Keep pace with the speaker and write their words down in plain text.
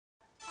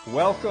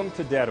Welcome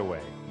to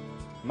DebtAway.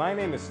 My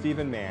name is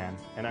Stephen Mann,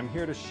 and I'm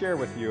here to share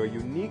with you a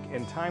unique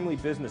and timely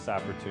business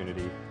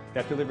opportunity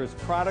that delivers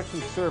products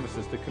and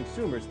services to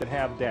consumers that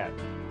have debt.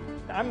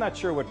 Now, I'm not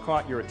sure what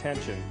caught your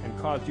attention and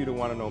caused you to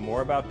want to know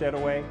more about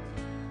DebtAway,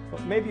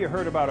 but maybe you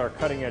heard about our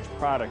cutting-edge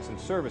products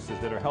and services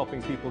that are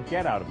helping people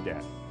get out of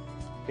debt.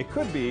 It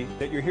could be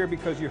that you're here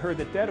because you heard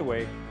that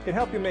DebtAway can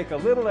help you make a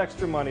little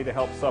extra money to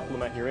help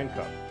supplement your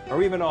income,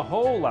 or even a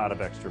whole lot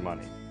of extra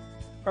money.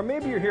 Or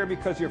maybe you're here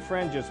because your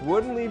friend just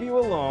wouldn't leave you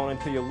alone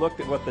until you looked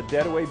at what the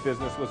DebtAway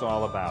business was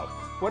all about.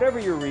 Whatever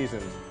your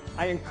reasons,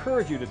 I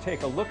encourage you to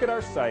take a look at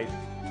our site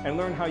and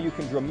learn how you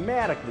can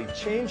dramatically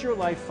change your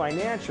life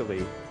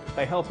financially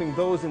by helping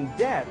those in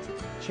debt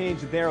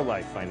change their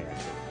life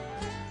financially.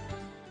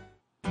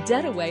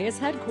 DebtAway is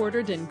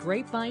headquartered in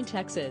Grapevine,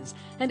 Texas,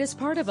 and is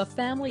part of a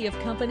family of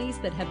companies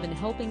that have been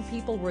helping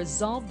people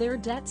resolve their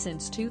debt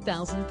since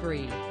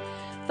 2003.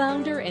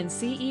 Founder and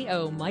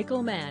CEO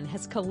Michael Mann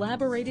has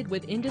collaborated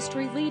with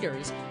industry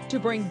leaders to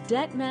bring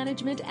debt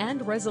management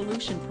and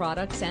resolution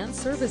products and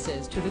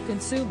services to the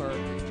consumer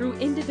through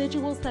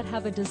individuals that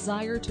have a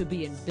desire to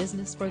be in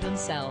business for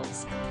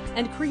themselves,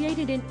 and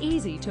created an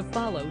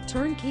easy-to-follow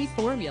turnkey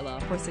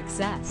formula for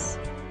success.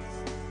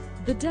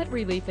 The debt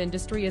relief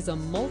industry is a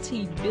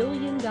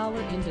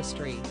multi-billion-dollar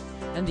industry.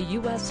 In the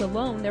U.S.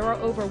 alone, there are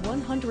over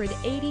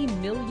 180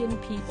 million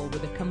people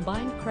with a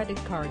combined credit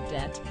card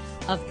debt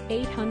of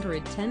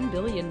 $810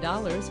 billion,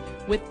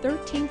 with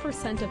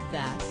 13% of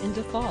that in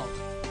default.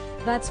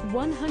 That's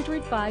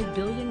 $105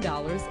 billion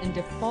in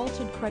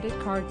defaulted credit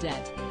card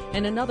debt,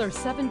 and another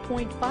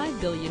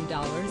 $7.5 billion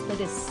that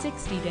is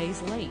 60 days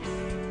late.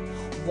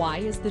 Why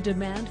is the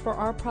demand for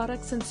our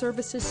products and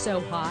services so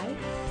high?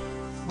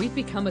 We've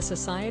become a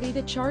society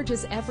that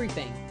charges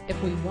everything. If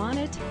we want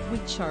it, we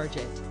charge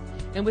it.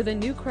 And with a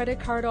new credit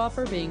card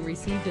offer being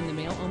received in the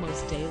mail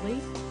almost daily,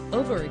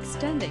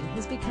 overextending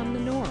has become the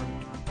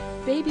norm.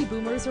 Baby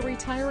boomers are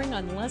retiring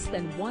on less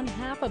than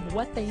one-half of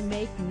what they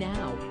make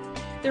now.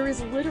 There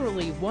is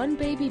literally one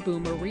baby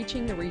boomer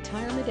reaching the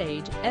retirement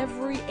age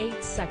every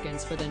 8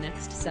 seconds for the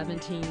next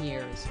 17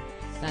 years.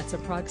 That's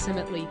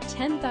approximately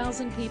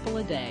 10,000 people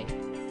a day.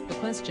 The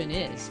question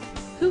is,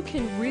 who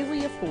can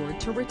really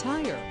afford to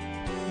retire?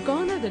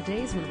 Gone are the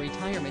days when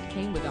retirement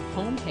came with a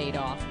home paid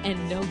off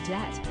and no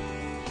debt.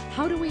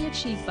 How do we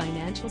achieve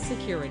financial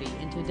security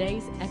in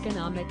today's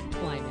economic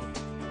climate?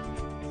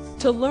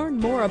 To learn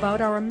more about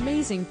our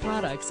amazing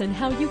products and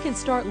how you can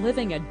start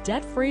living a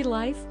debt-free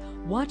life,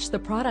 watch the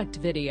product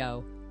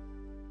video.